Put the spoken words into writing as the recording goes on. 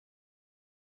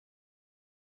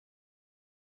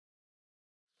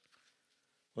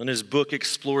In his book,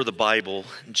 Explore the Bible,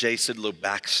 J. Sidlow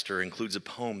Baxter includes a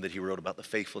poem that he wrote about the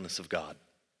faithfulness of God.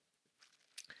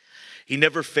 He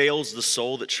never fails the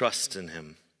soul that trusts in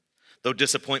him. Though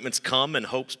disappointments come and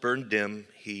hopes burn dim,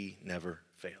 he never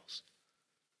fails.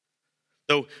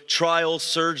 Though trials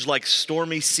surge like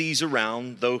stormy seas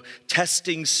around, though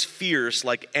testings fierce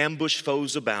like ambush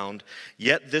foes abound,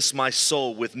 yet this my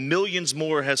soul with millions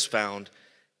more has found,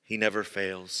 he never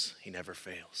fails, he never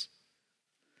fails.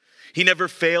 He never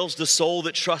fails the soul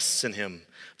that trusts in him.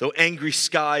 Though angry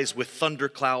skies with thunder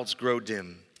clouds grow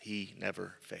dim, he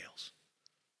never fails.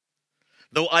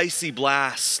 Though icy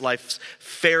blasts, life's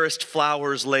fairest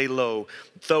flowers lay low,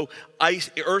 though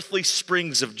earthly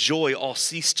springs of joy all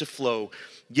cease to flow,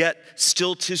 yet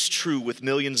still 'tis true with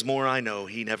millions more I know,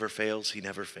 he never fails, he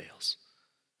never fails.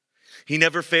 He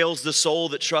never fails the soul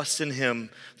that trusts in him,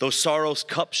 though sorrow's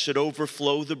cup should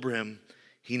overflow the brim,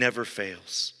 he never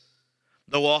fails.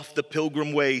 Though oft the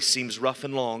pilgrim way seems rough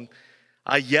and long,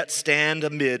 I yet stand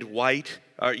amid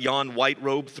yon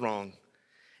white-robed throng,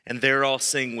 and there I'll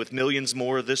sing with millions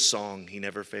more this song, he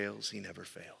never fails, he never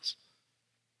fails.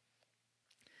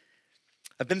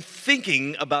 I've been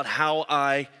thinking about how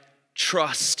I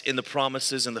trust in the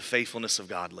promises and the faithfulness of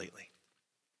God lately.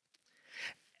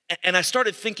 And I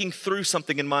started thinking through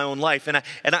something in my own life, and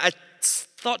I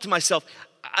thought to myself,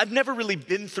 I've never really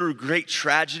been through great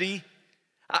tragedy.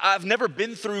 I've never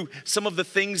been through some of the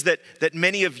things that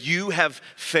many of you have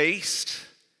faced.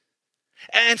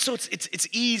 And so it's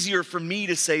easier for me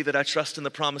to say that I trust in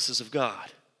the promises of God.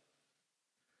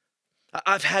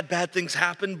 I've had bad things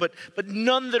happen, but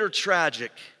none that are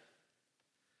tragic.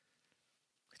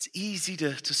 It's easy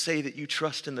to say that you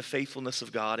trust in the faithfulness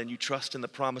of God and you trust in the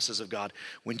promises of God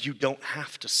when you don't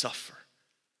have to suffer.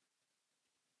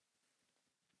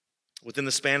 Within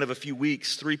the span of a few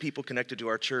weeks, 3 people connected to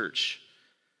our church,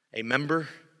 a member,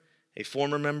 a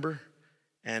former member,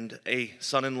 and a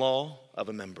son-in-law of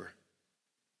a member,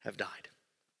 have died.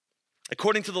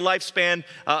 According to the lifespan,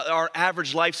 our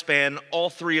average lifespan, all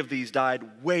 3 of these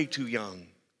died way too young.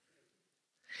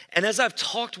 And as I've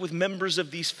talked with members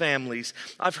of these families,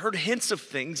 I've heard hints of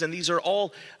things, and these are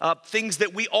all things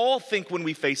that we all think when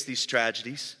we face these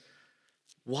tragedies.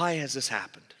 Why has this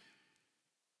happened?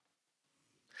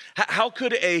 How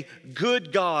could a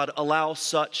good God allow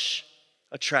such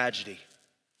a tragedy?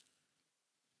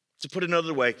 To put it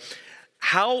another way,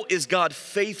 how is God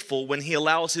faithful when he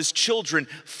allows his children,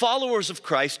 followers of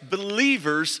Christ,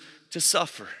 believers, to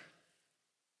suffer?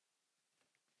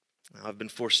 Now, I've been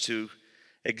forced to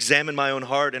examine my own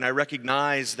heart, and I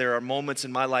recognize there are moments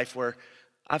in my life where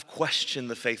I've questioned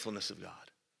the faithfulness of God.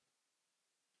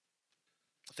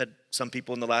 I've had some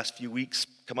people in the last few weeks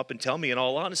come up and tell me in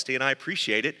all honesty, and I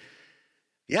appreciate it,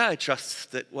 yeah, I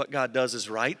trust that what God does is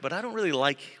right, but I don't really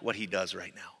like what he does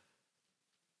right now.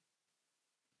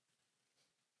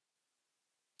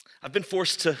 I've been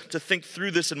forced to think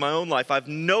through this in my own life. I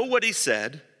know what he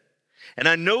said, and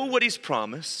I know what he's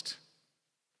promised,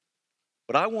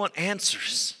 but I want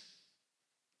answers.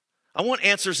 I want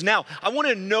answers now. I want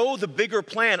to know the bigger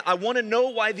plan. I want to know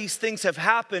why these things have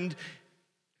happened,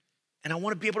 and I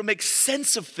want to be able to make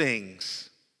sense of things.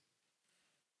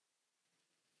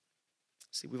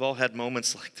 See, we've all had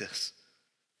moments like this.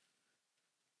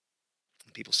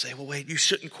 People say, well, wait, you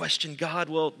shouldn't question God.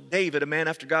 Well, David, a man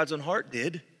after God's own heart,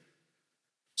 did.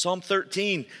 Psalm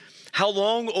 13, how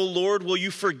long, O Lord, will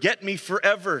you forget me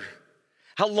forever?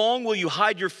 How long will you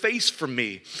hide your face from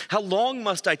me? How long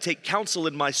must I take counsel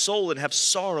in my soul and have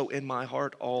sorrow in my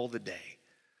heart all the day?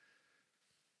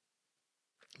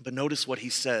 But notice what he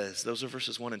says. Those are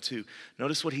verses 1 and 2.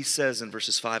 Notice what he says in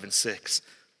verses 5 and 6.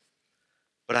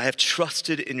 But I have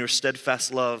trusted in your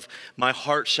steadfast love. My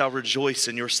heart shall rejoice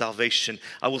in your salvation.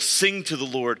 I will sing to the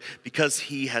Lord because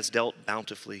he has dealt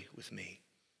bountifully with me.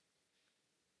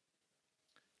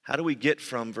 How do we get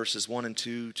from verses 1 and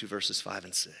 2 to verses 5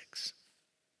 and 6?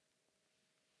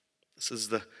 This is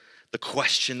the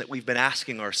question that we've been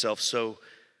asking ourselves so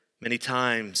many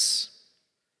times.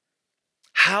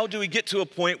 How do we get to a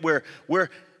point where we're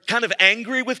kind of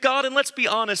angry with God? And let's be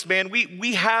honest, man,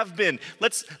 we have been.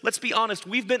 Let's be honest.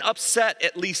 We've been upset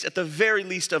at the very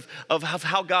least of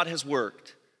how God has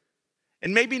worked.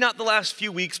 And maybe not the last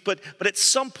few weeks, but at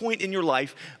some point in your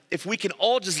life, if we can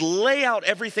all just lay out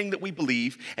everything that we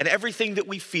believe and everything that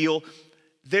we feel,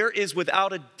 there is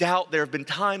without a doubt, there have been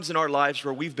times in our lives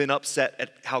where we've been upset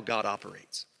at how God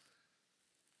operates.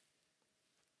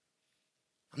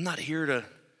 I'm not here to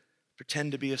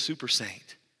pretend to be a super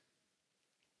saint.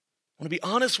 I want to be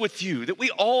honest with you that we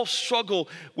all struggle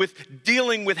with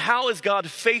dealing with how is God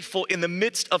faithful in the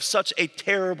midst of such a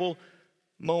terrible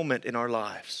moment in our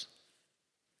lives.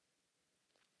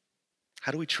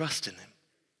 How do we trust in him?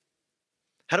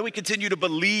 How do we continue to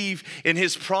believe in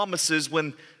his promises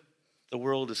when the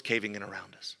world is caving in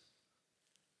around us?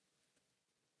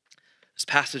 This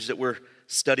passage that we're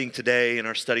studying today in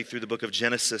our study through the book of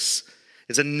Genesis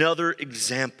is another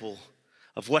example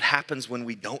of what happens when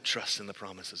we don't trust in the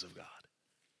promises of God.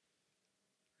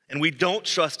 And we don't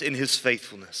trust in his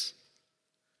faithfulness.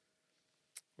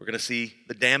 We're going to see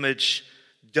the damage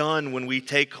done when we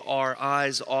take our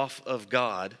eyes off of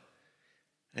God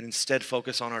and instead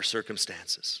focus on our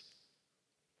circumstances.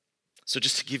 So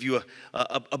just to give you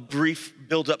a brief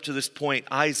build up to this point,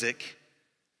 Isaac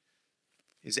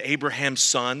is Abraham's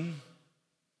son.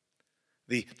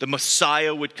 The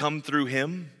Messiah would come through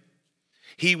him.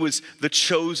 He was the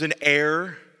chosen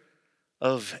heir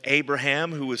of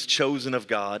Abraham, who was chosen of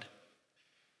God.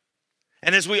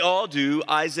 And as we all do,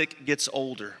 Isaac gets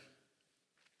older.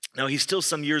 Now, he's still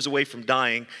some years away from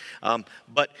dying,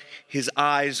 but his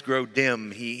eyes grow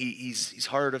dim. He's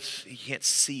hard of, he can't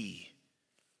see.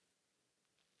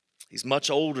 He's much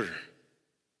older.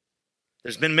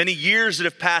 There's been many years that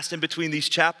have passed in between these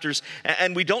chapters,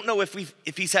 and we don't know if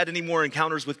he's had any more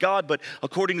encounters with God, but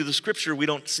according to the scripture, we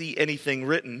don't see anything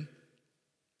written.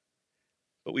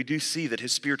 But we do see that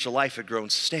his spiritual life had grown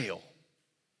stale.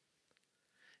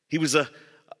 He was a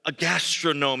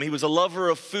gastronome. He was a lover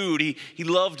of food. He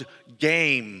loved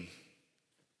game.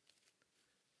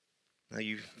 Now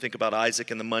you think about Isaac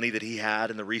and the money that he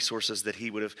had and the resources that he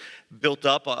would have built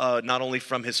up, not only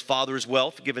from his father's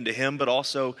wealth given to him, but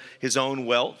also his own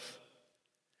wealth.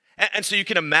 And so you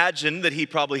can imagine that he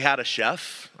probably had a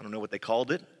chef. I don't know what they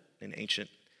called it in ancient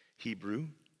Hebrew.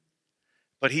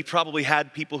 But he probably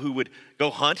had people who would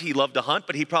go hunt. He loved to hunt,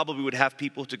 but he probably would have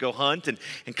people to go hunt and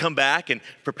come back and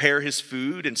prepare his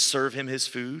food and serve him his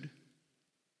food.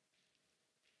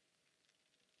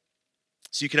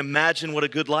 So you can imagine what a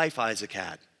good life Isaac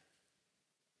had.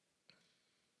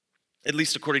 At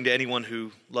least according to anyone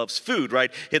who loves food,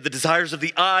 right? He had the desires of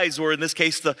the eyes, or in this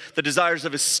case, the desires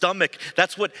of his stomach.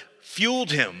 That's what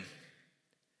fueled him.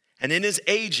 And in his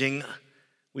aging,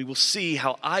 we will see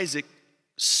how Isaac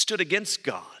stood against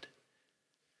God,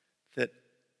 that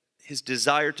his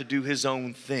desire to do his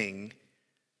own thing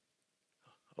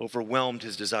overwhelmed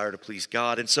his desire to please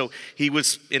God. And so he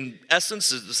was, in essence,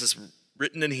 this is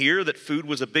written in here, that food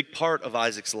was a big part of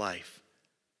Isaac's life.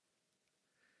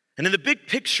 And in the big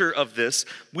picture of this,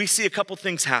 we see a couple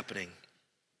things happening.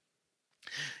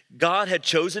 God had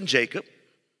chosen Jacob.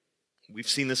 We've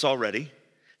seen this already.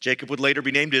 Jacob would later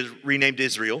be renamed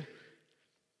Israel.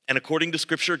 And according to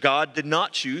Scripture, God did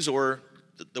not choose, or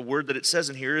the word that it says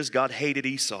in here is God hated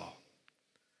Esau.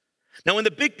 Now, in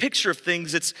the big picture of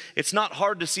things, it's not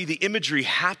hard to see the imagery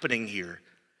happening here.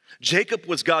 Jacob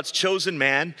was God's chosen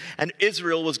man, and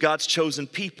Israel was God's chosen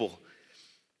people,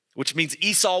 which means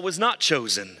Esau was not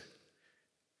chosen.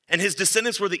 And his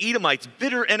descendants were the Edomites,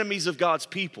 bitter enemies of God's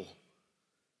people.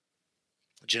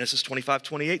 Genesis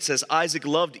 25:28 says, Isaac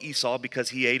loved Esau because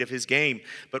he ate of his game,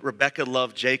 but Rebekah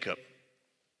loved Jacob.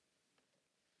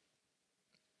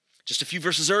 Just a few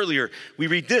verses earlier, we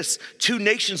read this: 2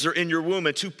 nations are in your womb,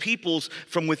 and 2 peoples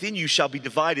from within you shall be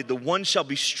divided. The one shall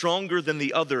be stronger than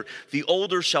the other. The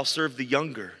older shall serve the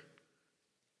younger.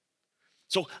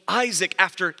 So Isaac,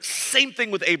 after, same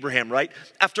thing with Abraham, right?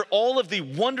 After all of the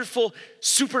wonderful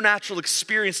supernatural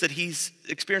experiences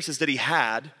that he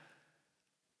had,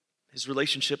 his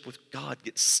relationship with God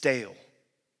gets stale.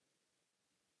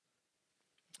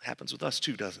 It happens with us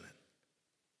too, doesn't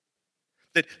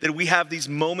it? That we have these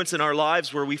moments in our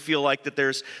lives where we feel like that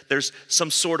there's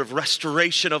some sort of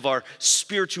restoration of our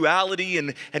spirituality,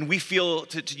 and we feel,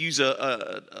 to use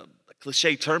a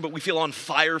cliche term, but we feel on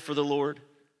fire for the Lord.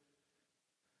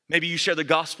 Maybe you share the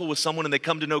gospel with someone and they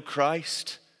come to know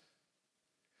Christ,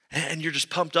 and you're just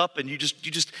pumped up, and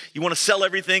you want to sell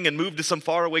everything and move to some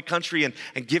faraway country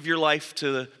and give your life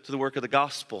to the work of the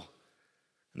gospel.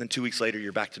 And then 2 weeks later,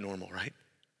 you're back to normal, right?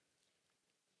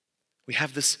 We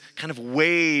have this kind of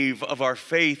wave of our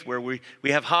faith where we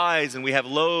have highs and we have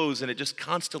lows, and it just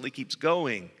constantly keeps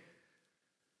going.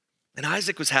 And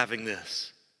Isaac was having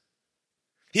this.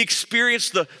 He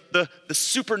experienced the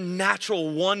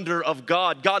supernatural wonder of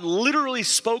God. God literally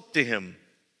spoke to him.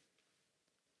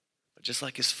 But just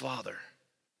like his father,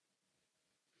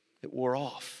 it wore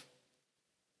off.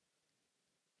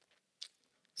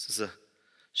 This is a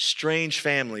strange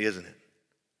family, isn't it?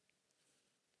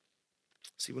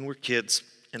 See, when we're kids,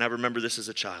 and I remember this as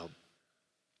a child,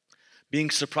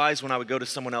 being surprised when I would go to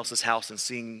someone else's house and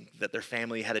seeing that their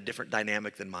family had a different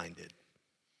dynamic than mine did.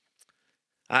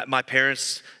 My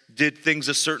parents did things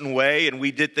a certain way, and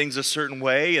we did things a certain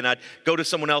way, and I'd go to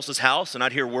someone else's house and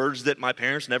I'd hear words that my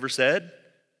parents never said.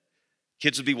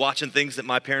 Kids would be watching things that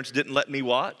my parents didn't let me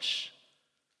watch.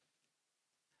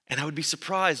 And I would be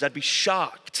surprised, I'd be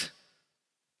shocked.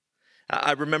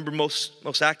 I remember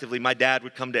most actively, my dad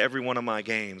would come to every one of my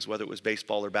games, whether it was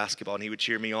baseball or basketball, and he would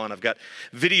cheer me on. I've got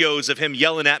videos of him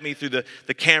yelling at me through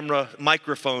the camera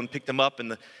microphone, picked them up,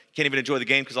 and can't even enjoy the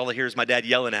game because all I hear is my dad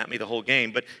yelling at me the whole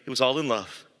game, but it was all in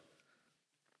love.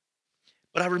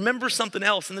 But I remember something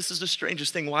else, and this is the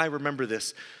strangest thing why I remember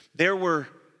this. There were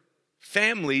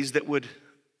families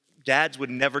dads would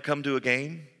never come to a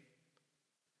game.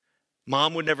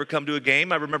 Mom would never come to a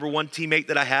game. I remember one teammate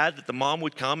that I had that the mom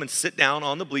would come and sit down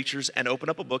on the bleachers and open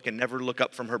up a book and never look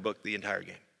up from her book the entire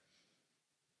game.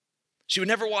 She would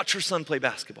never watch her son play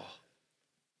basketball.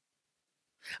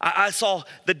 I saw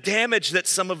the damage that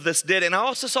some of this did, and I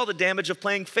also saw the damage of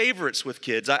playing favorites with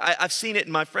kids. I've seen it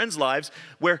in my friends' lives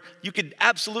where you could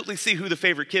absolutely see who the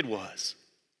favorite kid was.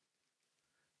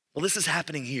 Well, this is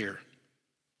happening here.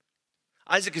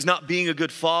 Isaac is not being a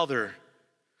good father.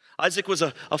 Isaac was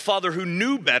a father who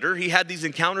knew better. He had these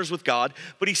encounters with God,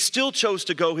 but he still chose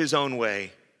to go his own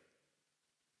way.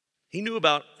 He knew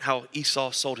about how Esau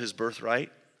sold his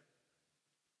birthright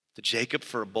to Jacob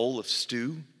for a bowl of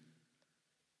stew.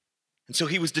 And so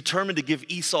he was determined to give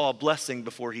Esau a blessing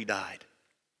before he died.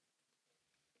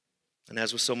 And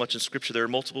as with so much in Scripture, there are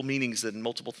multiple meanings and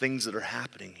multiple things that are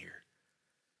happening here.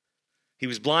 He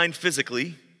was blind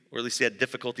physically, or at least he had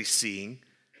difficulty seeing.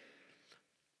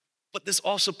 But this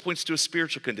also points to a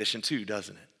spiritual condition too,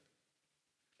 doesn't it?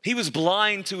 He was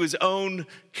blind to his own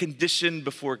condition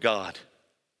before God.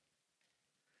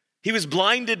 He was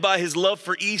blinded by his love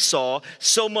for Esau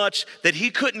so much that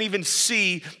he couldn't even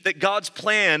see that God's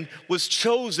plan was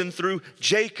chosen through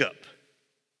Jacob.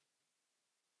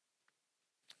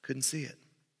 Couldn't see it.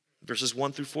 Verses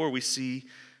 1-4, we see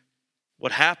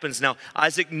what happens. Now,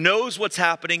 Isaac knows what's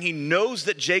happening. He knows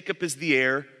that Jacob is the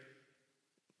heir.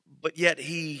 But yet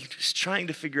he's trying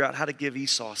to figure out how to give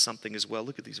Esau something as well.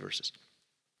 Look at these verses.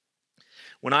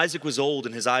 When Isaac was old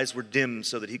and his eyes were dim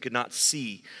so that he could not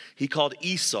see, he called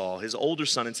Esau, his older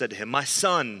son, and said to him, "My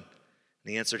son."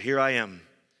 And he answered, "Here I am."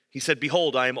 He said,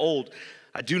 "Behold, I am old.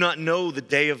 I do not know the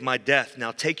day of my death.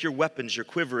 Now take your weapons, your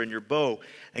quiver, and your bow,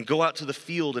 and go out to the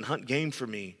field and hunt game for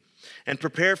me, and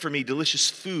prepare for me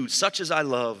delicious food, such as I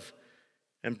love,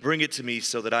 and bring it to me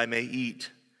so that I may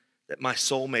eat, that my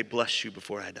soul may bless you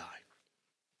before I die."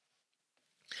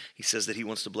 He says that he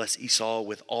wants to bless Esau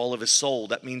with all of his soul.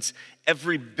 That means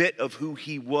every bit of who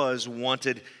he was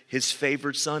wanted his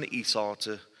favored son Esau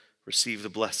to receive the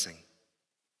blessing.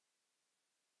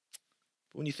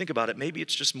 But when you think about it, maybe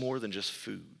it's just more than just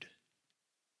food.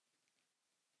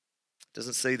 It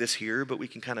doesn't say this here, but we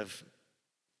can kind of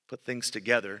put things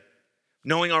together.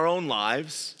 Knowing our own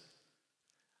lives,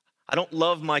 I don't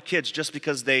love my kids just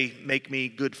because they make me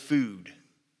good food.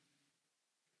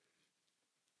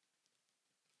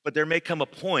 But there may come a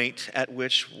point at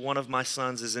which one of my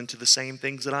sons is into the same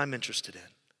things that I'm interested in.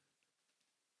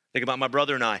 Think about my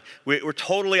brother and I. We're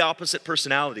totally opposite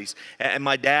personalities. And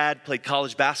my dad played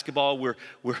college basketball. We're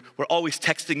always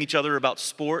texting each other about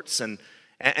sports and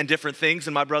different things.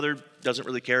 And my brother doesn't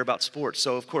really care about sports.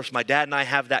 So, of course, my dad and I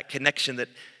have that connection that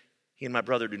he and my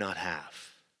brother do not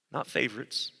have. Not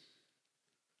favorites.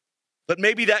 But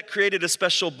maybe that created a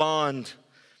special bond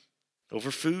over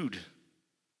food.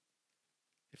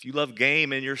 If you love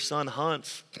game and your son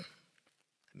hunts, it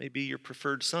may be your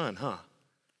preferred son, huh?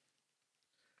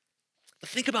 But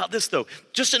think about this, though.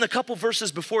 Just in a couple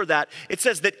verses before that, it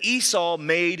says that Esau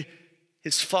made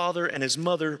his father and his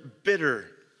mother bitter,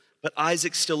 but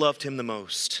Isaac still loved him the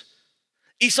most.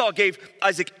 Esau gave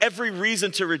Isaac every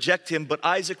reason to reject him, but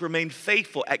Isaac remained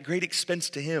faithful at great expense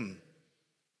to him.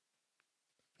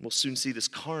 We'll soon see this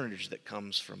carnage that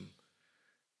comes from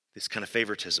this kind of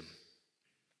favoritism.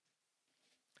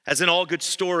 As in all good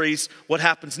stories, what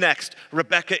happens next?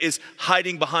 Rebecca is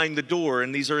hiding behind the door,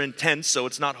 and these are intense, so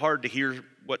it's not hard to hear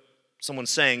what someone's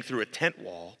saying through a tent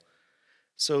wall.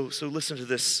 So listen to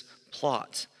this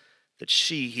plot that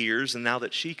she hears and now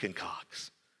that she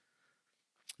concocts.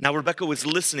 Now Rebecca was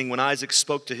listening when Isaac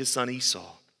spoke to his son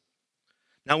Esau.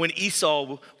 Now when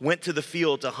Esau went to the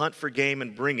field to hunt for game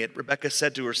and bring it, Rebekah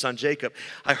said to her son Jacob,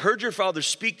 "I heard your father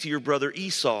speak to your brother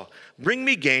Esau. Bring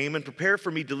me game and prepare for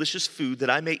me delicious food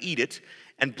that I may eat it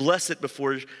and bless it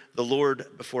before the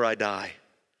Lord before I die.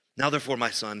 Now therefore, my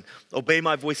son, obey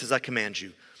my voice as I command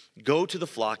you. Go to the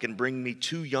flock and bring me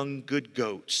 2 young good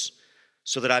goats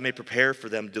so that I may prepare for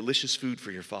them delicious food for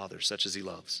your father, such as he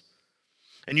loves.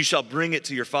 And you shall bring it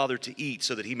to your father to eat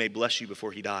so that he may bless you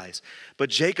before he dies."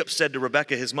 But Jacob said to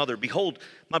Rebekah his mother, "Behold,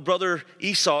 my brother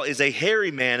Esau is a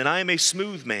hairy man and I am a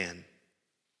smooth man.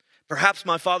 Perhaps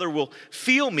my father will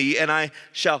feel me, and I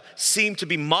shall seem to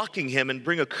be mocking him and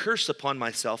bring a curse upon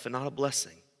myself and not a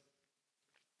blessing."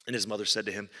 And his mother said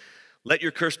to him, "Let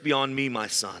your curse be on me, my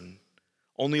son.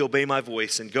 Only obey my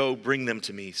voice and go bring them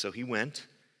to me." So he went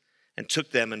and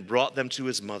took them and brought them to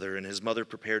his mother, and his mother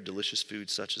prepared delicious food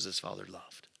such as his father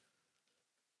loved.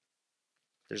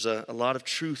 There's a lot of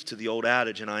truth to the old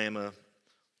adage, and I am a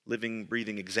living,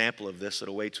 breathing example of this, that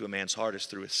a way to a man's heart is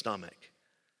through his stomach.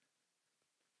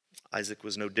 Isaac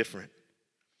was no different.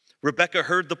 Rebekah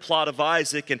heard the plot of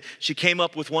Isaac, and she came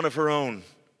up with one of her own.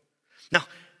 Now,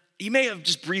 you may have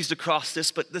just breezed across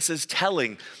this, but this is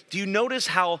telling. Do you notice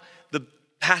how the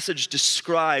passage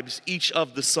describes each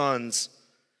of the sons?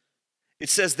 It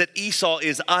says that Esau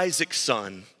is Isaac's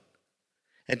son,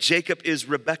 and Jacob is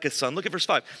Rebekah's son. Look at verse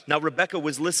 5. Now, Rebekah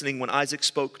was listening when Isaac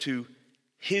spoke to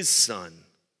his son.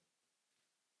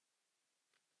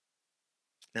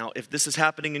 Now, if this is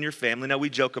happening in your family, now we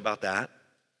joke about that.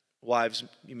 Wives,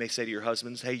 you may say to your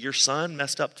husbands, "Hey, your son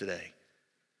messed up today."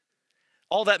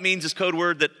 All that means is code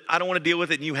word that I don't want to deal with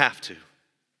it and you have to.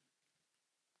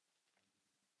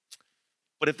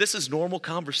 But if this is normal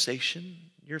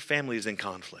conversation, your family is in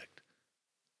conflict.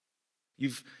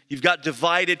 You've got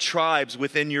divided tribes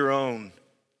within your own.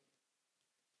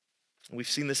 We've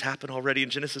seen this happen already in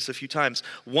Genesis a few times.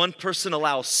 One person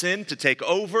allows sin to take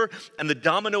over, and the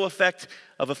domino effect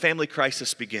of a family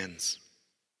crisis begins.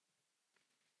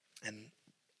 And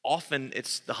often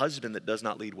it's the husband that does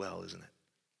not lead well, isn't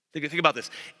it? Think about this.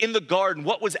 In the garden,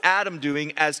 what was Adam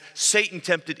doing as Satan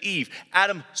tempted Eve?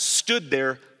 Adam stood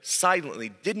there silently,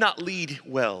 did not lead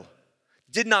well,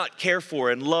 did not care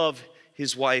for and love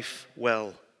his wife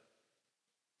well.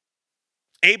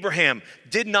 Abraham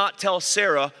did not tell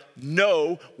Sarah,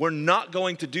 "No, we're not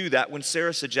going to do that," when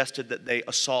Sarah suggested that they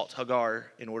assault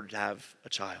Hagar in order to have a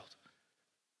child.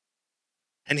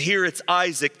 And here it's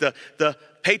Isaac, the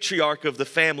patriarch of the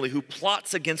family, who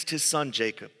plots against his son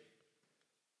Jacob.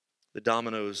 The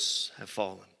dominoes have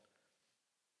fallen.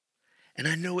 And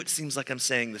I know it seems like I'm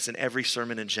saying this in every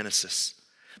sermon in Genesis,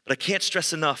 but I can't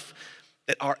stress enough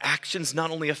that our actions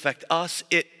not only affect us,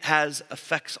 it has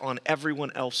effects on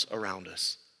everyone else around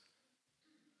us.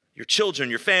 Your children,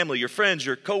 your family, your friends,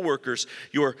 your coworkers,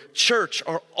 your church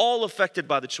are all affected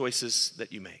by the choices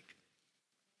that you make.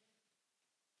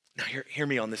 Now, hear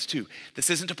me on this too. This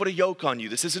isn't to put a yoke on you.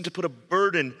 This isn't to put a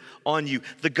burden on you.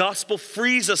 The gospel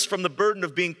frees us from the burden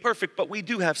of being perfect, but we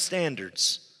do have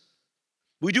standards.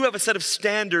 We do have a set of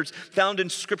standards found in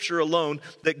Scripture alone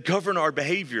that govern our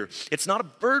behavior. It's not a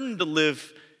burden to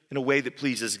live in a way that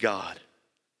pleases God.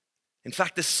 In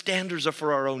fact, the standards are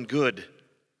for our own good.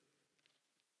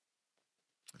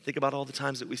 Think about all the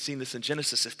times that we've seen this in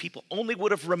Genesis. If people only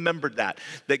would have remembered that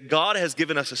God has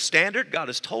given us a standard, God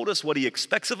has told us what He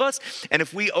expects of us, and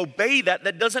if we obey that,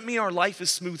 that doesn't mean our life is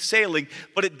smooth sailing,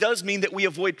 but it does mean that we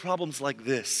avoid problems like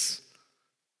this,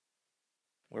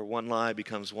 where one lie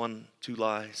becomes two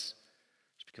lies,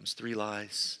 which becomes three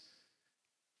lies,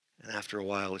 and after a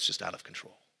while, it's just out of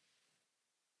control.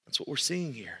 That's what we're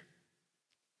seeing here.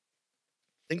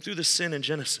 Think through the sin in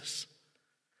Genesis.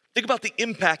 Think about the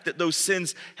impact that those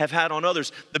sins have had on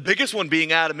others. The biggest one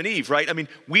being Adam and Eve, right? I mean,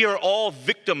 we are all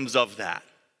victims of that.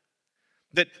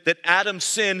 That Adam's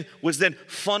sin was then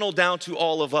funneled down to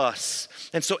all of us.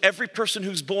 And so every person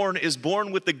who's born is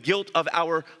born with the guilt of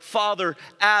our father,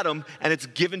 Adam, and it's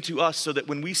given to us so that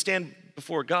when we stand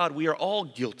before God, we are all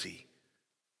guilty.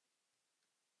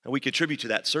 And we contribute to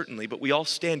that, certainly, but we all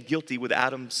stand guilty with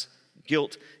Adam's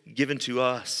guilt given to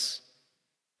us.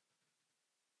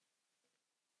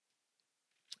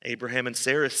 Abraham and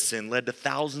Sarah's sin led to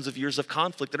thousands of years of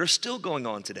conflict that are still going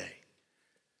on today.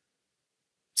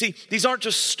 See, these aren't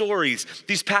just stories.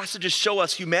 These passages show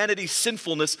us humanity's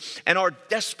sinfulness and our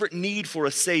desperate need for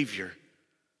a Savior.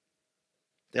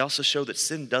 They also show that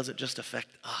sin doesn't just affect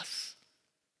us.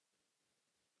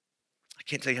 I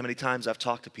can't tell you how many times I've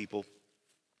talked to people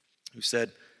who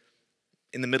said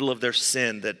in the middle of their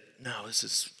sin that, "No,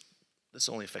 this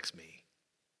only affects me.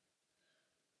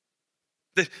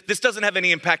 This doesn't have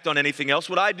any impact on anything else.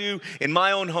 What I do in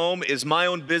my own home is my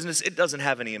own business. It doesn't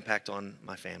have any impact on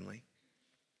my family."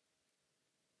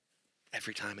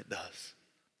 Every time it does.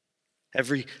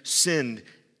 Every sin,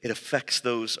 it affects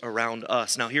those around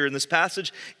us. Now here in this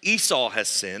passage, Esau has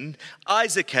sinned,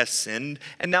 Isaac has sinned,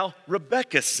 and now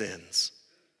Rebekah sins.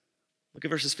 Look at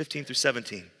verses 15 through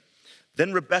 17.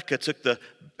 Then Rebekah took the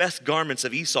best garments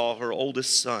of Esau, her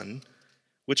oldest son,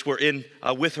 which were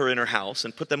with her in her house,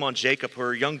 and put them on Jacob,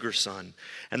 her younger son.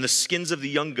 And the skins of the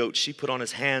young goat she put on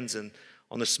his hands and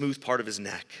on the smooth part of his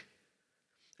neck.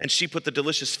 And she put the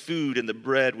delicious food and the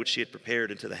bread which she had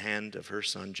prepared into the hand of her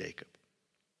son Jacob.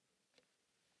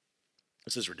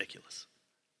 This is ridiculous.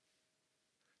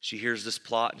 She hears this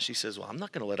plot and she says, well, I'm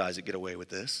not going to let Isaac get away with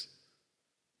this.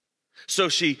 So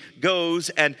she goes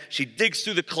and she digs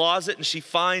through the closet and she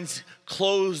finds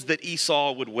clothes that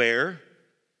Esau would wear.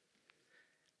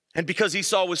 And because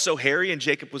Esau was so hairy and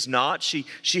Jacob was not, she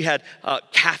had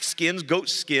calf skins, goat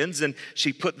skins, and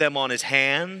she put them on his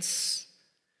hands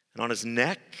and on his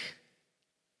neck.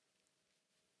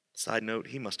 Side note,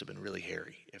 he must have been really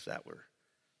hairy if that were.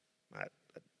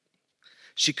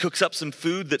 She cooks up some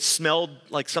food that smelled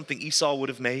like something Esau would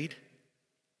have made.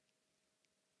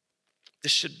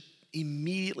 This should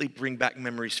immediately bring back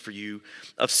memories for you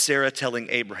of Sarah telling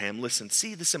Abraham, listen,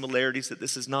 see the similarities that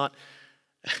this is not,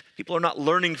 people are not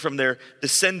learning from their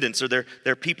descendants or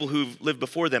their people who've lived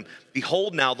before them.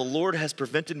 Behold now, the Lord has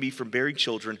prevented me from bearing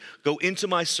children. Go into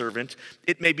my servant.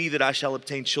 It may be that I shall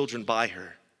obtain children by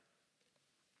her.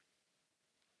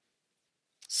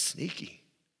 Sneaky.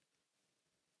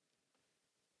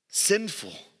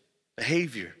 Sinful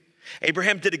behavior.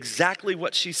 Abraham did exactly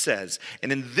what she says. And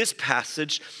in this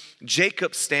passage,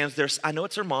 Jacob stands there. I know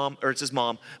it's her mom, or it's his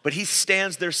mom, but he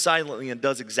stands there silently and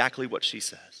does exactly what she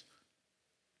says.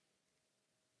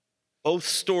 Both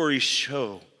stories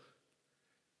show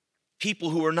people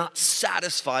who are not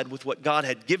satisfied with what God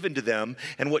had given to them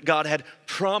and what God had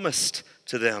promised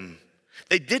to them.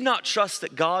 They did not trust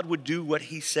that God would do what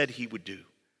he said he would do.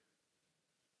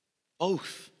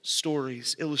 Both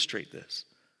stories illustrate this.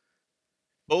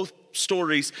 Both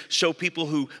stories show people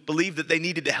who believed that they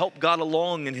needed to help God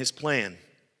along in his plan.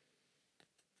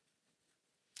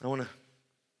 I want to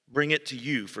bring it to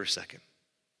you for a second.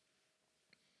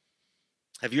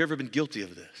 Have you ever been guilty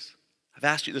of this? I've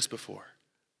asked you this before.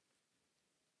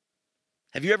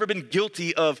 Have you ever been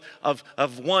guilty of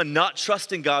one, not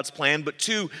trusting God's plan, but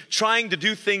two, trying to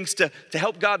do things to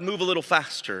help God move a little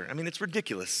faster? I mean, it's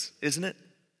ridiculous, isn't it?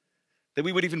 That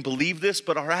we would even believe this,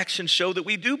 but our actions show that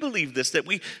we do believe this, that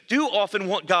we do often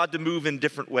want God to move in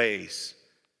different ways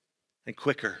and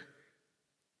quicker.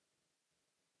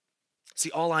 See,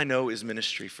 all I know is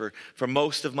ministry. For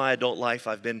most of my adult life,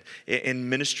 I've been in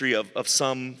ministry of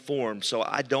some form, so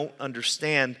I don't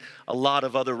understand a lot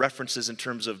of other references in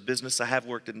terms of business. I have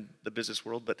worked in the business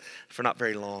world, but for not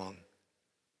very long.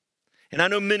 And I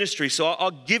know ministry, so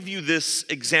I'll give you this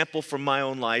example from my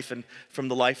own life and from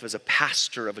the life as a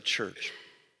pastor of a church.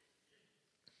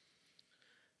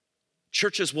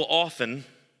 Churches will often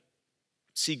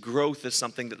see growth as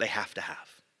something that they have to have.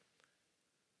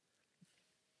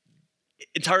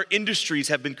 Entire industries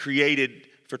have been created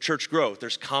for church growth.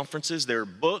 There's conferences, there are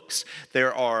books,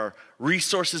 there are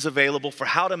resources available for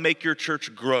how to make your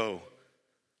church grow.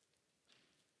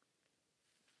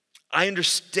 I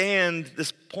understand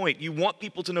this point. You want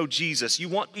people to know Jesus. You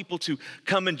want people to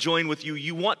come and join with you.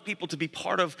 You want people to be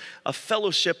part of a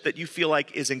fellowship that you feel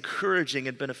like is encouraging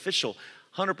and beneficial.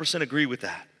 100% agree with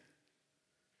that.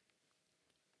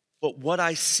 But what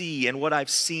I see and what I've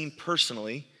seen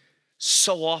personally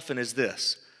so often is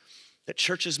this, that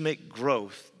churches make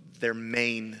growth their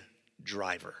main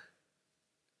driver.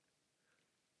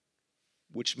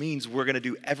 Which means we're going to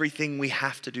do everything we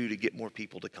have to do to get more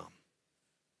people to come.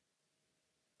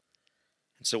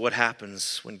 And so what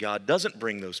happens when God doesn't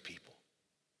bring those people?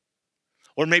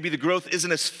 Or maybe the growth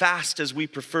isn't as fast as we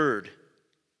preferred.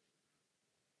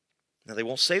 Now, they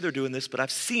won't say they're doing this, but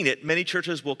I've seen it. Many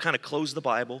churches will kind of close the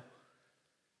Bible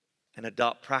and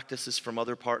adopt practices from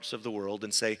other parts of the world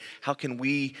and say, how can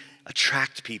we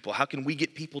attract people? How can we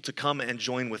get people to come and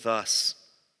join with us?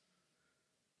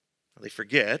 Well, they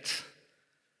forget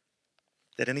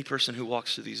that any person who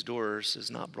walks through these doors is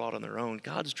not brought on their own.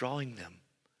 God's drawing them.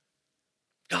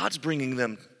 God's bringing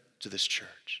them to this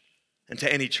church and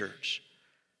to any church.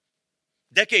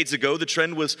 Decades ago, the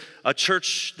trend was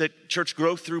church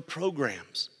growth through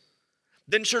programs.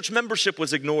 Then church membership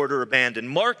was ignored or abandoned.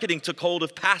 Marketing took hold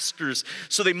of pastors,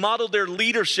 so they modeled their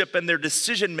leadership and their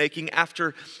decision-making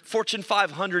after Fortune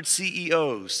 500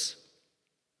 CEOs.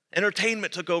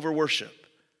 Entertainment took over worship.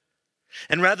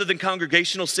 And rather than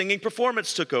congregational singing,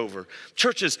 performance took over.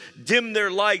 Churches dim their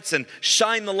lights and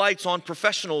shine the lights on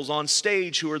professionals on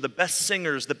stage who are the best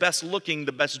singers, the best looking,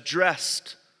 the best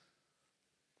dressed.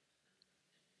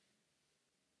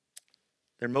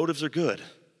 Their motives are good.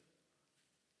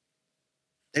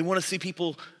 They want to see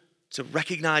people to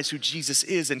recognize who Jesus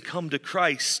is and come to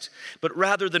Christ. But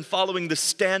rather than following the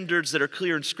standards that are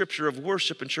clear in Scripture of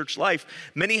worship and church life,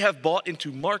 many have bought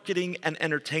into marketing and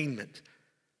entertainment.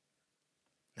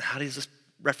 Now, how does this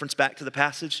reference back to the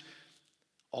passage?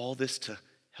 All this to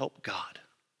help God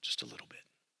just a little bit.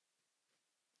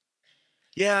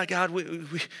 Yeah, God,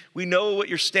 we know what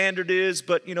your standard is,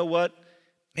 but you know what?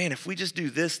 man, if we just do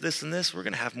this, this, and this, we're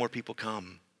going to have more people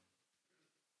come.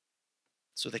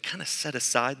 So they kind of set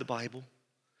aside the Bible.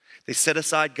 They set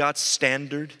aside God's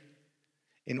standard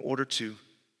in order to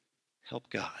help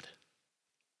God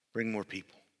bring more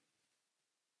people.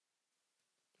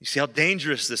 You see how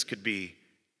dangerous this could be.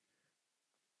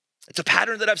 It's a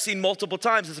pattern that I've seen multiple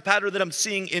times. It's a pattern that I'm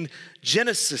seeing in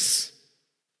Genesis.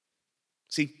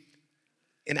 See,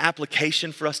 in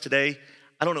application for us today,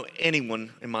 I don't know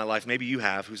anyone in my life, maybe you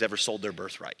have, who's ever sold their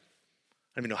birthright.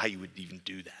 I don't even know how you would even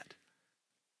do that.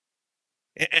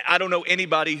 I don't know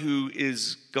anybody who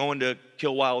is going to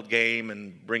kill wild game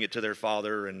and bring it to their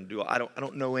father and do. I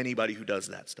don't know anybody who does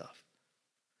that stuff.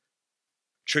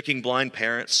 Tricking blind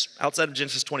parents. Outside of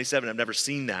Genesis 27, I've never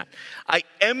seen that. I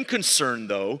am concerned,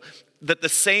 though, that the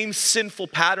same sinful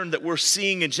pattern that we're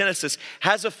seeing in Genesis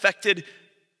has affected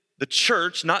the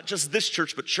church, not just this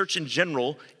church, but church in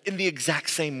general, in the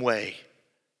exact same way.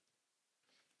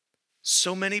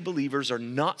 So many believers are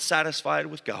not satisfied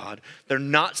with God. They're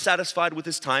not satisfied with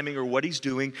his timing or what he's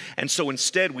doing. And so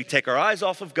instead, we take our eyes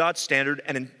off of God's standard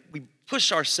and we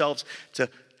push ourselves to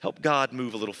help God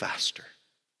move a little faster.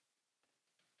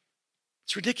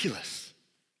 It's ridiculous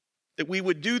that we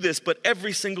would do this, but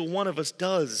every single one of us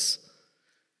does.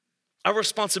 Our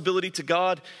responsibility to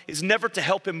God is never to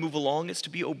help him move along. It's to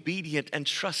be obedient and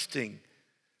trusting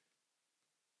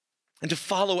and to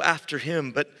follow after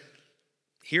him. But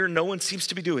here, no one seems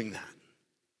to be doing that.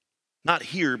 Not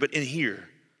here, but in here.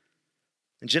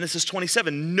 In Genesis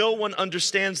 27, no one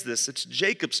understands this. It's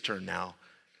Jacob's turn now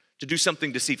to do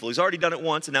something deceitful. He's already done it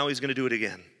once, and now he's going to do it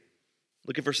again.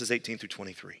 Look at verses 18 through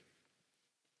 23.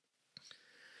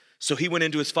 So he went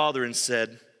into his father and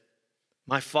said,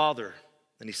 "My father."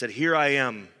 And he said, "Here I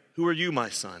am. Who are you, my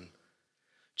son?"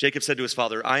 Jacob said to his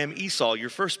father, "I am Esau, your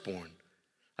firstborn.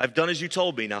 I've done as you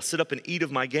told me. Now sit up and eat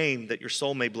of my game, that your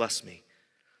soul may bless me."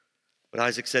 But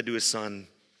Isaac said to his son,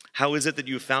 "How is it that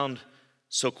you have found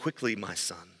so quickly, my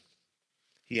son?"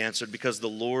 He answered, "Because the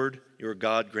Lord your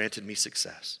God granted me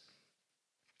success."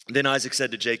 Then Isaac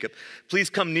said to Jacob, "Please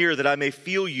come near that I may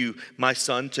feel you, my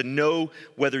son, to know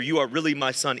whether you are really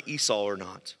my son Esau or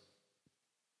not."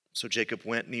 So Jacob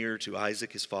went near to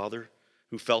Isaac, his father,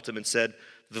 who felt him and said,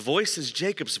 "The voice is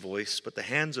Jacob's voice, but the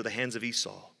hands are the hands of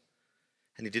Esau."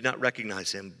 And he did not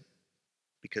recognize him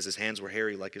because his hands were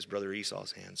hairy like his brother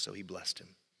Esau's hands, so he blessed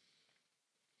him.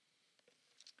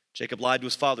 Jacob lied to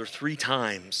his father 3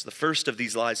 times. The first of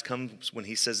these lies comes when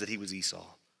he says that he was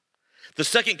Esau. The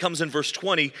second comes in verse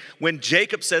 20 when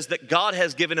Jacob says that God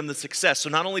has given him the success. So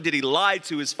not only did he lie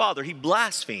to his father, he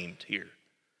blasphemed here.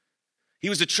 He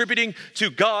was attributing to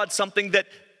God something that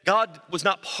God was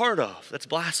not part of. That's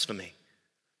blasphemy.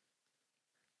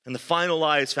 And the final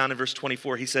lie is found in verse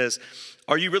 24. He says,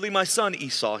 "Are you really my son,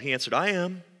 Esau?" He answered, "I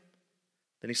am."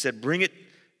 Then he said, "Bring it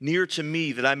near to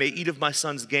me that I may eat of my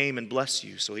son's game and bless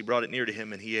you." So he brought it near to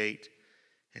him and he ate.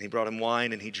 And he brought him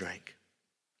wine and he drank.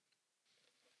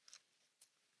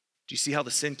 Do you see how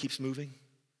the sin keeps moving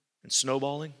and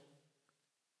snowballing?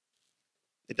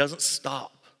 It doesn't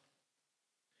stop.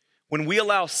 When we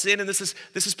allow sin, and this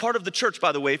is part of the church,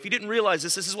 by the way. If you didn't realize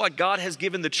this is why God has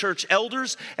given the church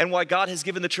elders and why God has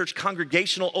given the church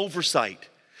congregational oversight.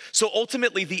 So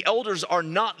ultimately, the elders are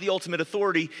not the ultimate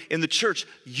authority in the church.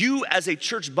 You as a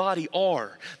church body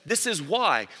are. This is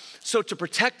why. So to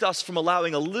protect us from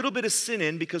allowing a little bit of sin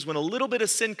in, because when a little bit of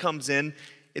sin comes in,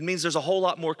 it means there's a whole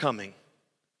lot more coming.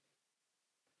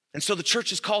 And so the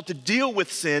church is called to deal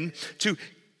with sin, to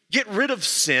get rid of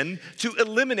sin, to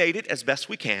eliminate it as best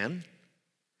we can,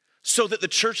 so that the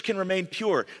church can remain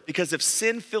pure. Because if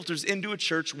sin filters into a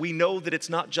church, we know that it's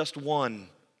not just one.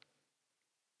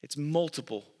 It's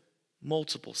multiple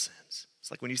sins.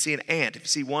 It's like when you see an ant. If you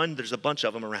see one, there's a bunch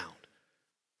of them around.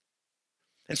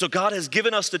 And so God has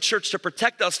given us the church to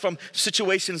protect us from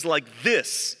situations like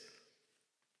this.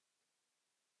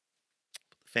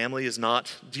 Family is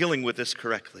not dealing with this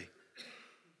correctly.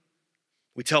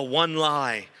 We tell one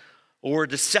lie or we're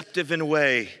deceptive in a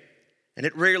way, and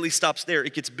it rarely stops there.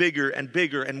 It gets bigger and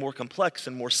bigger and more complex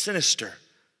and more sinister.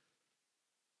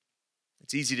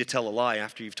 It's easy to tell a lie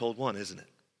after you've told one, isn't it?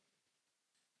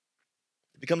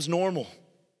 It becomes normal.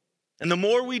 And the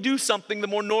more we do something, the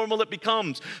more normal it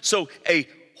becomes. So a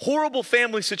horrible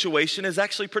family situation is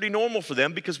actually pretty normal for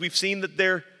them because we've seen that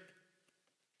their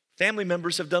family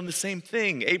members have done the same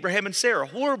thing. Abraham and Sarah,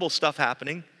 horrible stuff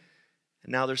happening.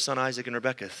 And now their son Isaac and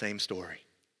Rebekah, same story.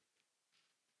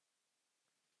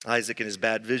 Isaac in his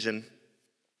bad vision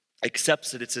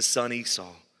accepts that it's his son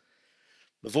Esau.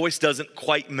 The voice doesn't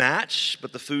quite match,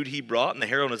 but the food he brought and the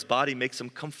hair on his body makes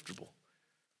him comfortable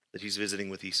that he's visiting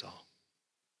with Esau.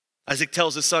 Isaac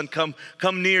tells his son, come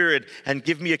near and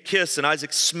give me a kiss. And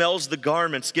Isaac smells the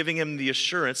garments, giving him the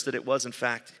assurance that it was, in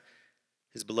fact,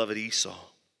 his beloved Esau.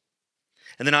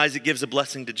 And then Isaac gives a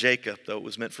blessing to Jacob, though it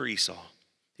was meant for Esau.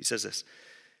 He says this,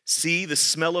 see, the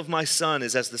smell of my son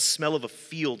is as the smell of a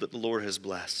field that the Lord has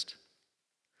blessed.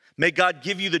 May God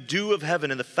give you the dew of heaven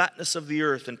and the fatness of the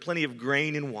earth and plenty of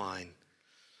grain and wine.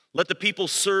 Let the people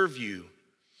serve you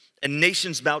and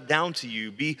nations bow down to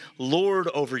you. Be Lord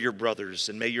over your brothers,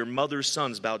 and may your mother's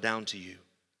sons bow down to you.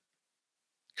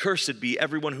 Cursed be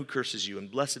everyone who curses you, and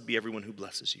blessed be everyone who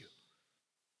blesses you.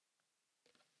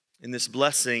 In this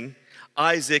blessing,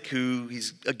 Isaac, who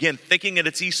he's again thinking that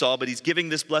it's Esau, but he's giving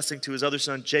this blessing to his other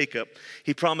son Jacob,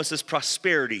 he promises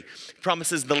prosperity. He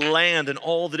promises the land and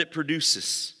all that it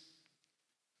produces.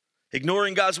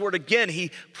 Ignoring God's word again,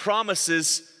 he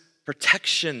promises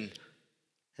protection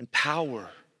and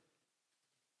power.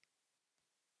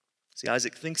 See,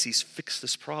 Isaac thinks he's fixed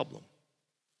this problem.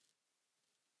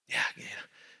 Yeah.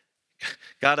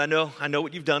 God, I know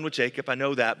what you've done with Jacob. I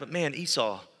know that. But man,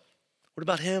 Esau, what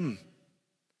about him?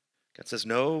 God says,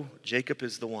 no, Jacob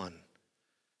is the one.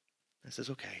 I says,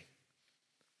 okay.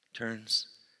 Turns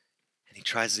and he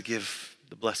tries to give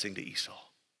the blessing to Esau.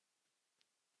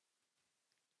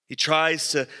 He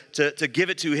tries to give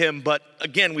it to him, but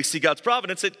again, we see God's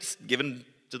providence. It's given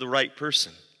to the right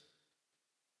person.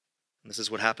 And this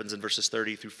is what happens in verses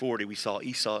 30 through 40. We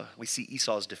see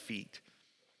Esau's defeat.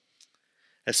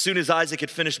 As soon as Isaac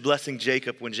had finished blessing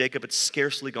Jacob, when Jacob had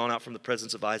scarcely gone out from the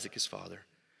presence of Isaac his father,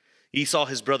 Esau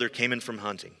his brother came in from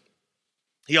hunting.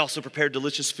 He also prepared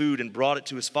delicious food and brought it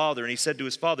to his father. And he said to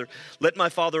his father, let my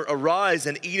father arise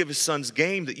and eat of his son's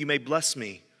game, that you may bless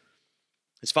me.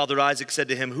 His father Isaac said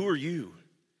to him, who are you?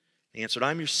 He answered,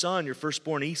 I'm your son, your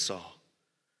firstborn Esau.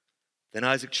 Then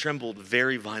Isaac trembled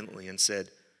very violently and said,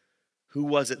 who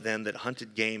was it then that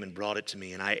hunted game and brought it to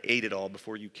me? And I ate it all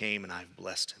before you came, and I have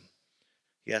blessed him.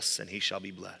 Yes, and he shall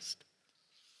be blessed.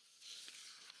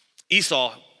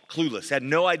 Esau, clueless, had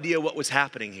no idea what was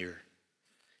happening here.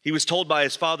 He was told by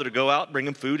his father to go out, bring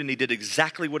him food, and he did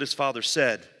exactly what his father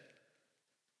said.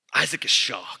 Isaac is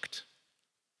shocked.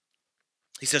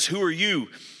 He says, who are you?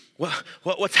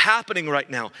 What's happening right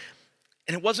now?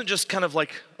 And it wasn't just kind of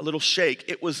like a little shake.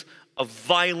 It was a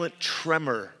violent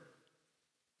tremor.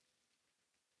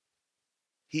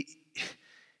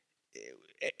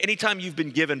 Anytime you've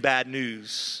been given bad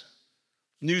news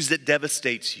that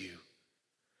devastates you,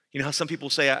 you know how some people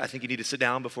say, I think you need to sit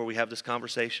down before we have this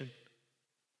conversation?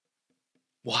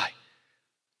 Why?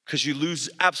 Because you lose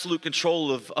absolute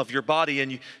control of your body,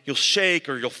 and you'll shake,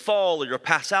 or you'll fall, or you'll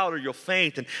pass out, or you'll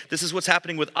faint. And this is what's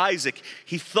happening with Isaac.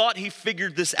 He thought he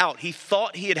figured this out. He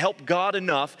thought he had helped God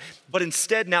enough, but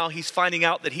instead now he's finding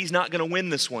out that he's not going to win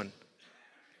this one.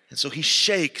 And so he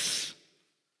shakes.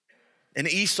 And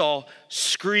Esau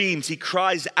screams. He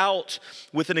cries out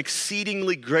with an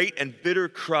exceedingly great and bitter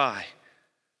cry.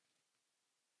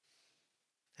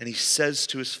 And he says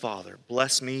to his father,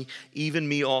 bless me, even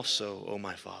me also, O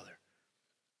my father.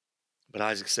 But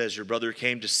Isaac says, your brother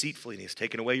came deceitfully, and he has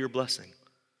taken away your blessing.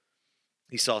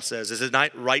 Esau says, is he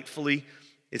not rightfully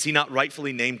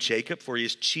named Jacob? For he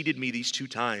has cheated me these 2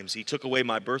 times. He took away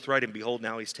my birthright, and behold,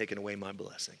 now he's taken away my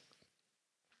blessing.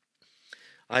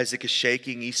 Isaac is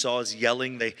shaking. Esau is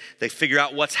yelling. They figure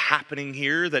out what's happening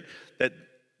here, that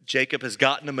Jacob has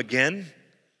gotten him again.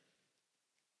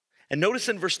 And notice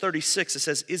in verse 36, it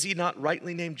says, is he not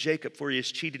rightly named Jacob, for he has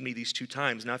cheated me these 2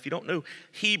 times? Now, if you don't know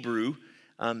Hebrew,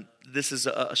 this is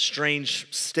a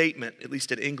strange statement, at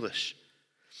least in English.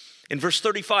 In verse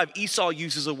 35, Esau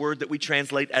uses a word that we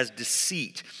translate as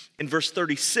deceit. In verse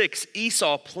 36,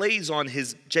 Esau plays on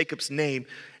Jacob's name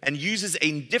and uses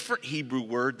a different Hebrew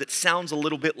word that sounds a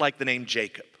little bit like the name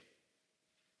Jacob.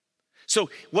 So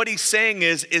what he's saying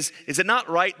is it not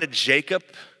right that Jacob,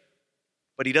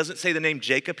 but he doesn't say the name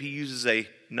Jacob, he uses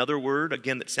another word,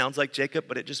 again, that sounds like Jacob,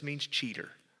 but it just means cheater.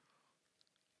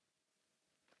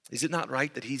 Is it not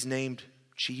right that he's named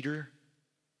cheater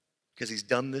because he's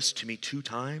done this to me 2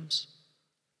 times?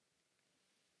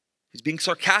 He's being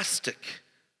sarcastic.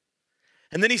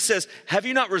 And then he says, have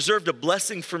you not reserved a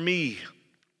blessing for me?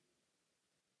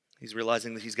 He's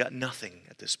realizing that he's got nothing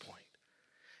at this point.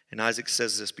 And Isaac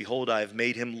says this, behold, I have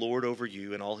made him lord over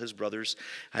you, and all his brothers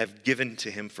I have given to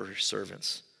him for his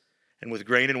servants. And with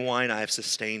grain and wine I have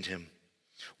sustained him.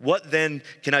 What then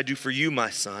can I do for you, my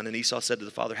son? And Esau said to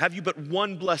the father, have you but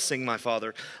one blessing, my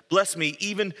father? Bless me,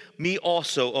 even me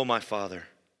also, O my father.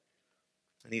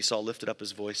 And Esau lifted up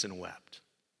his voice and wept.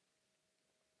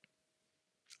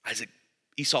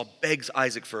 Esau begs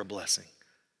Isaac for a blessing.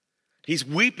 He's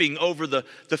weeping over the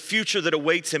future that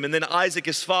awaits him. And then Isaac,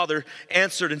 his father,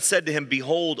 answered and said to him,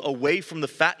 behold, away from the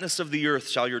fatness of the earth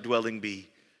shall your dwelling be,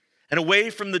 and away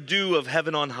from the dew of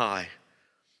heaven on high.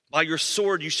 By your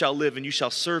sword you shall live, and you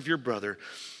shall serve your brother.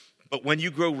 But when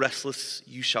you grow restless,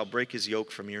 you shall break his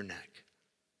yoke from your neck.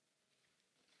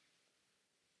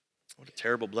 What a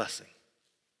terrible blessing.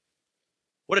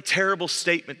 What a terrible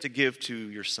statement to give to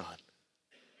your son.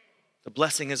 The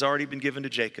blessing has already been given to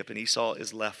Jacob, and Esau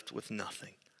is left with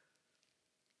nothing.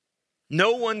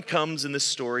 No one comes in this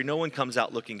story, no one comes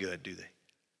out looking good, do they?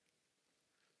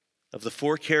 Of the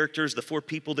four characters, the four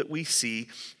people that we see,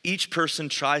 each person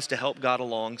tries to help God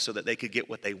along so that they could get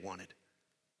what they wanted.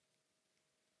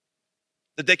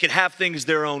 That they could have things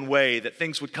their own way, that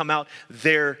things would come out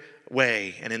their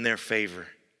way and in their favor.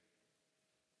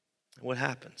 And what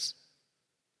happens?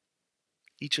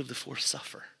 Each of the four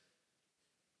suffer.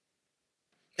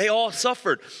 They all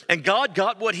suffered, and God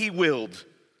got what he willed.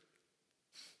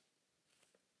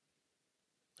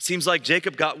 Seems like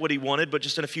Jacob got what he wanted, but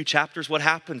just in a few chapters, what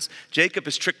happens? Jacob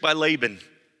is tricked by Laban.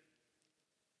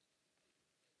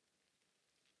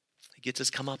 He gets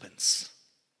his comeuppance.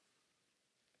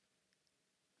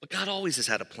 But God always has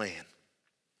had a plan.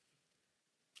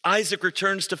 Isaac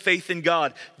returns to faith in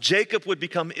God. Jacob would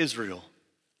become Israel.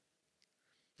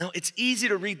 Now, it's easy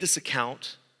to read this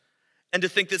account and to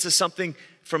think this is something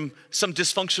from some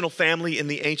dysfunctional family in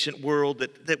the ancient world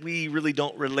that we really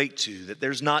don't relate to, that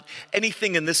there's not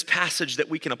anything in this passage that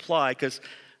we can apply, because,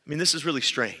 this is really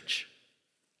strange.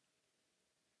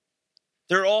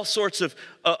 There are all sorts of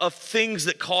things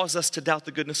that cause us to doubt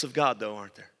the goodness of God, though,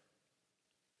 aren't there?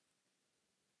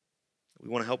 We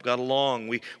want to help God along.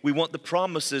 We want the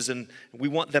promises, and we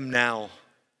want them now.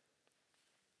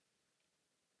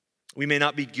 We may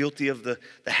not be guilty of the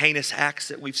heinous acts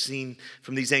that we've seen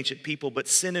from these ancient people, but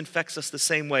sin infects us the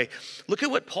same way. Look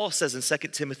at what Paul says in 2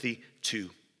 Timothy 2.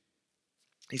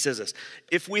 He says this,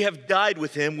 if we have died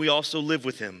with him, we also live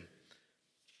with him.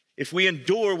 If we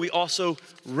endure, we also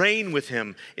reign with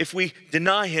him. If we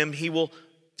deny him, he will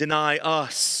deny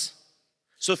us.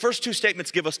 So the first two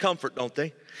statements give us comfort, don't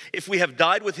they? If we have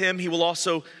died with him, we will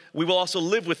also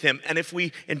live with him. And if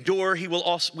we endure, we will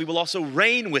also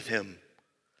reign with him.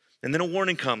 And then a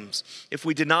warning comes. If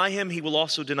we deny him, he will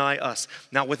also deny us.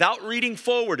 Now, without reading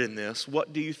forward in this,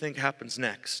 what do you think happens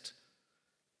next?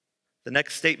 The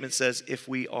next statement says, if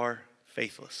we are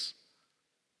faithless.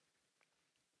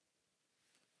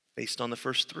 Based on the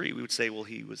first three, we would say, well,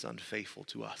 he was unfaithful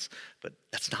to us. But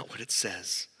that's not what it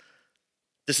says.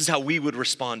 This is how we would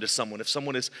respond to someone. If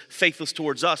someone is faithless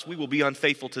towards us, we will be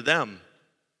unfaithful to them.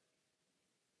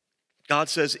 God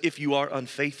says, if you are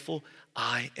unfaithful,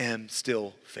 I am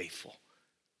still faithful.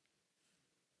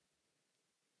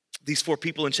 These four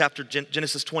people in chapter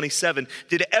Genesis 27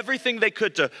 did everything they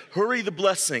could to hurry the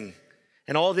blessing,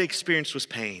 and all they experienced was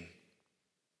pain.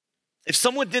 If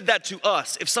someone did that to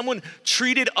us, if someone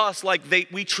treated us like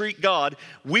we treat God,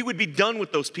 we would be done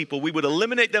with those people. We would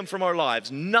eliminate them from our lives,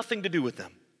 nothing to do with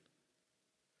them.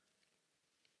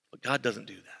 But God doesn't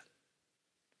do that.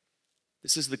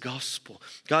 This is the gospel.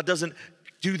 God doesn't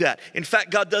do that. In fact,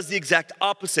 God does the exact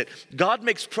opposite. God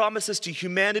makes promises to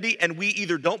humanity, and we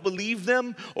either don't believe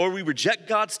them or we reject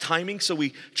God's timing, so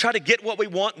we try to get what we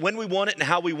want, when we want it, and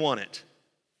how we want it.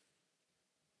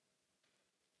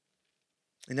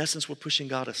 In essence, we're pushing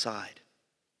God aside.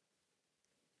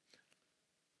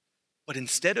 But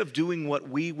instead of doing what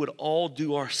we would all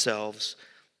do ourselves,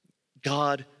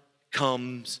 God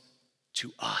comes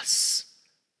to us.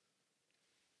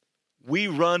 We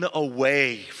run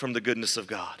away from the goodness of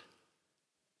God.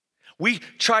 We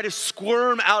try to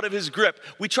squirm out of his grip.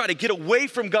 We try to get away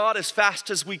from God as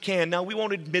fast as we can. Now, we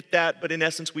won't admit that, but in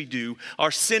essence we do. Our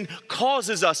sin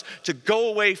causes us to go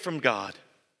away from God.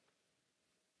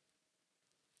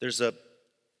 There's a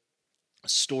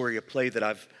story, a play that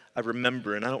I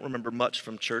remember, and I don't remember much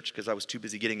from church because I was too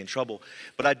busy getting in trouble,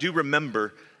 but I do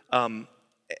remember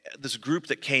this group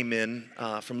that came in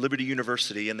from Liberty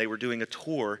University, and they were doing a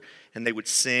tour, and they would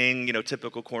sing,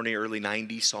 typical corny early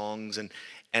 90s songs,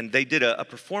 and they did a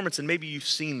performance, and maybe you've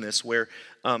seen this, where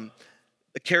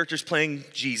the character's playing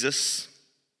Jesus.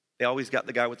 They always got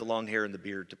the guy with the long hair and the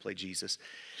beard to play Jesus.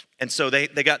 And so they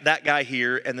got that guy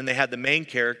here, and then they had the main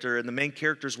character, and the main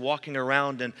character's walking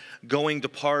around and going to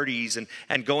parties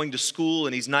and going to school,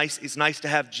 and it's nice to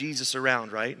have Jesus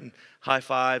around, right? And high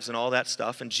fives and all that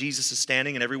stuff, and Jesus is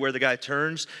standing, and everywhere the guy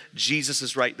turns, Jesus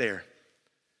is right there.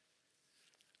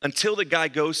 Until the guy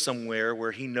goes somewhere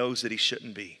where he knows that he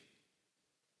shouldn't be.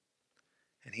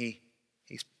 And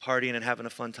he's partying and having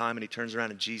a fun time, and he turns around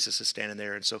and Jesus is standing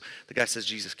there. And so the guy says,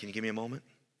 Jesus, can you give me a moment?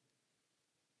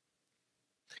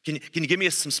 Can you give me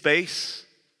some space?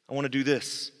 I want to do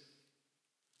this.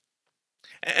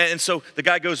 And so the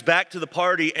guy goes back to the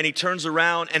party and he turns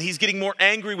around and he's getting more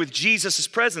angry with Jesus'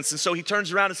 presence. And so he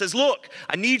turns around and says, look,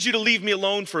 I need you to leave me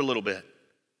alone for a little bit.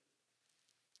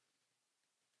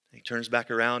 And he turns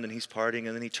back around and he's partying,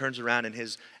 and then he turns around and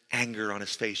his anger on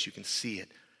his face, you can see it.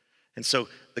 And so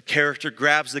the character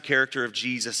grabs the character of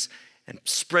Jesus and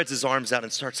spreads his arms out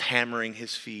and starts hammering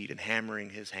his feet and hammering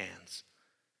his hands.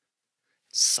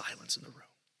 Silence in the room.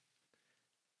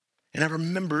 And I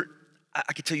remember,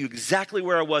 I could tell you exactly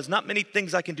where I was. Not many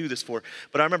things I can do this for,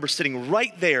 but I remember sitting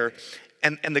right there,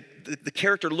 and the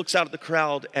character looks out at the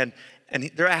crowd, and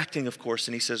they're acting, of course,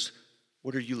 and he says,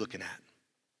 what are you looking at?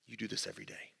 You do this every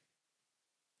day.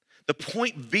 The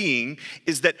point being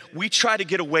is that we try to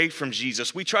get away from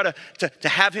Jesus. We try to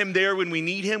have him there when we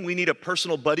need him. We need a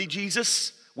personal buddy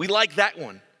Jesus. We like that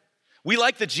one. We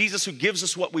like the Jesus who gives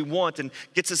us what we want and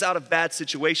gets us out of bad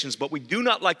situations, but we do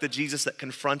not like the Jesus that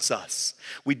confronts us.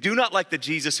 We do not like the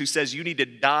Jesus who says you need to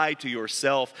die to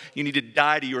yourself, you need to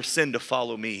die to your sin to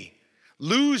follow me.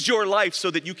 Lose your life so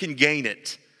that you can gain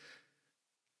it.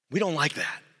 We don't like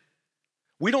that.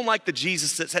 We don't like the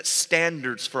Jesus that sets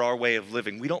standards for our way of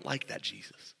living. We don't like that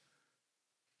Jesus.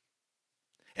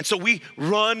 And so we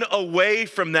run away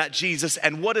from that Jesus,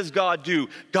 and what does God do?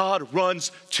 God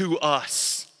runs to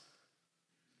us.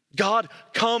 God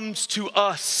comes to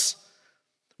us.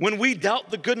 When we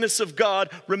doubt the goodness of God,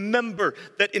 remember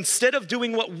that instead of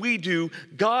doing what we do,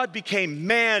 God became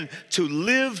man to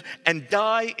live and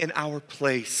die in our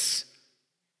place.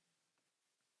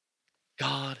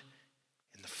 God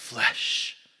in the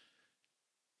flesh.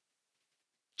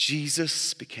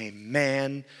 Jesus became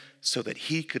man so that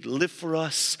he could live for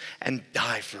us and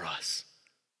die for us.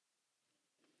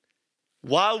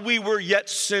 While we were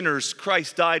yet sinners,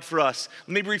 Christ died for us.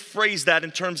 Let me rephrase that in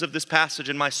terms of this passage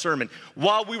in my sermon.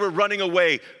 While we were running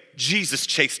away, Jesus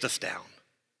chased us down.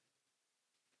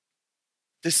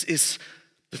 This is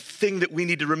the thing that we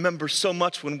need to remember so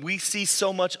much when we see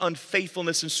so much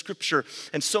unfaithfulness in Scripture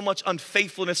and so much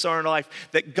unfaithfulness in our life,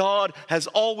 that God has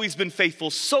always been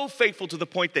faithful, so faithful to the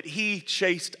point that he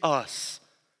chased us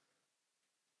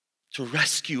to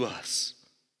rescue us.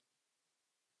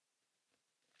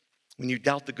 When you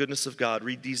doubt the goodness of God,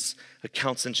 read these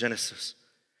accounts in Genesis.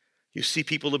 You see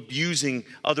people abusing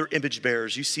other image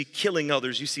bearers. You see killing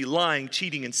others. You see lying,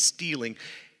 cheating, and stealing.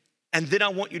 And then I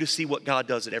want you to see what God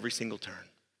does at every single turn.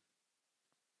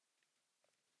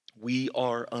 We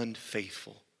are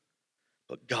unfaithful,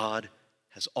 but God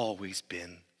has always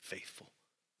been faithful.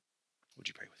 Would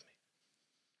you pray with me?